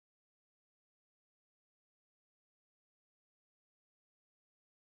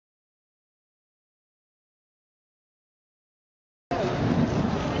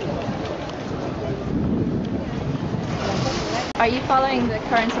Are you following the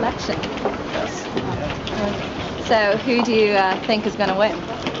current election? Yes. So who do you think is going to win?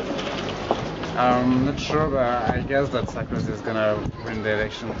 I'm not sure, but I guess that Sarkozy is gonna win the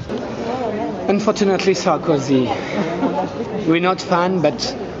election. Unfortunately, Sarkozy. We're not fan,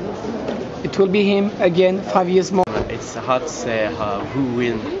 but it will be him again 5 years more. It's hard to say who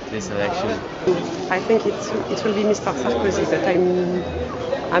will this election. I think it will be Mr. Sarkozy, but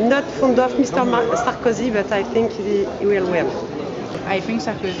I'm not fond of Mr. Sarkozy, but I think he will win. I think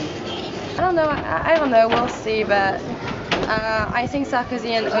Sarkozy. I don't know. I don't know. We'll see, but I think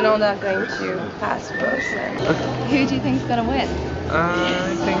Sarkozy and Hollande are going to pass both. Who do you think is going to win?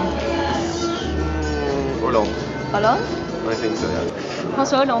 I think Hollande. Hollande? I think so, yeah.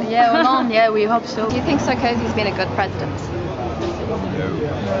 François Hollande. Yeah, Hollande. Yeah, we hope so. Do you think Sarkozy's been a good president?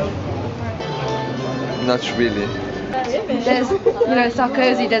 Not really. There's,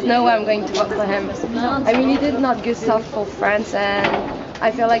 Sarkozy. There's no way I'm going to vote for him. I mean, he did not good stuff for France, and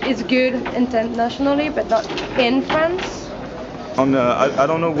I feel like it's good internationally, but not in France. I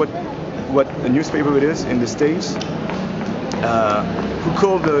don't know what newspaper it is in the States who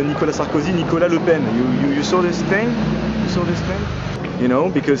called Nicolas Sarkozy Nicolas Le Pen. You saw this thing? You saw this thing?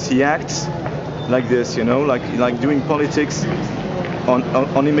 Because he acts like this, like doing politics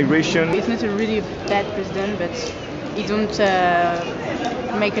on immigration. He's not a really bad president, but he don't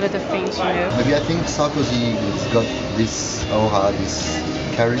make a lot of things, Maybe I think Sarkozy has got this aura, this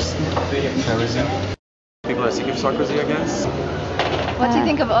charisma. People are sick of Sarkozy, I guess. What do you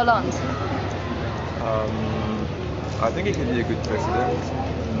think of Hollande? I think he can be a good president.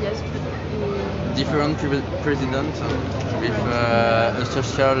 Yes. Different president with a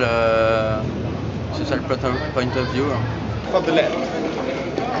social point of view. For the left.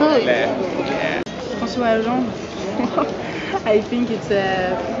 Cool. François Hollande. I think it's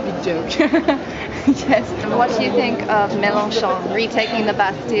a big joke. Yes. What do you think of Mélenchon retaking the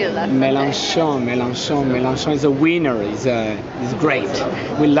Bastille? Mélenchon is a winner. He's great.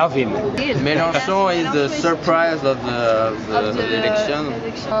 We love him. Mélenchon is the surprise of the election.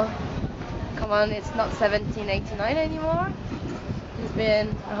 Come on, it's not 1789 anymore. It's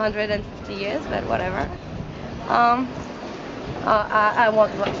been 150 years, but whatever. I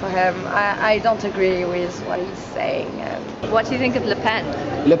won't vote for him. I don't agree with what he's saying. What do you think of Le Pen?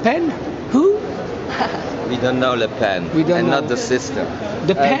 Le Pen? Who? We don't know Le Pen. We don't know. Not the sister.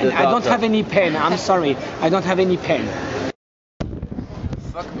 The pen. The I don't daughter. have any pen. I'm sorry. I don't have any pen.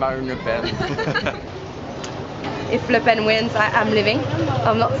 Fuck Marine Le Pen. If Le Pen wins, I'm leaving.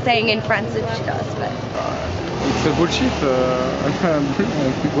 I'm not staying in France if she does. But It's a bullshit.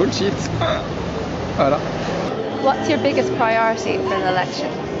 Bullshit. Voilà. What's your biggest priority for the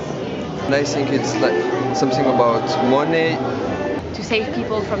election? And I think it's like something about money. to save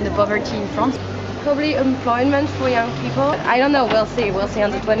people from the poverty in France. Probably employment for young people. I don't know. We'll see. We'll see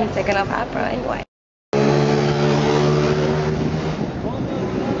on the 22nd of April anyway.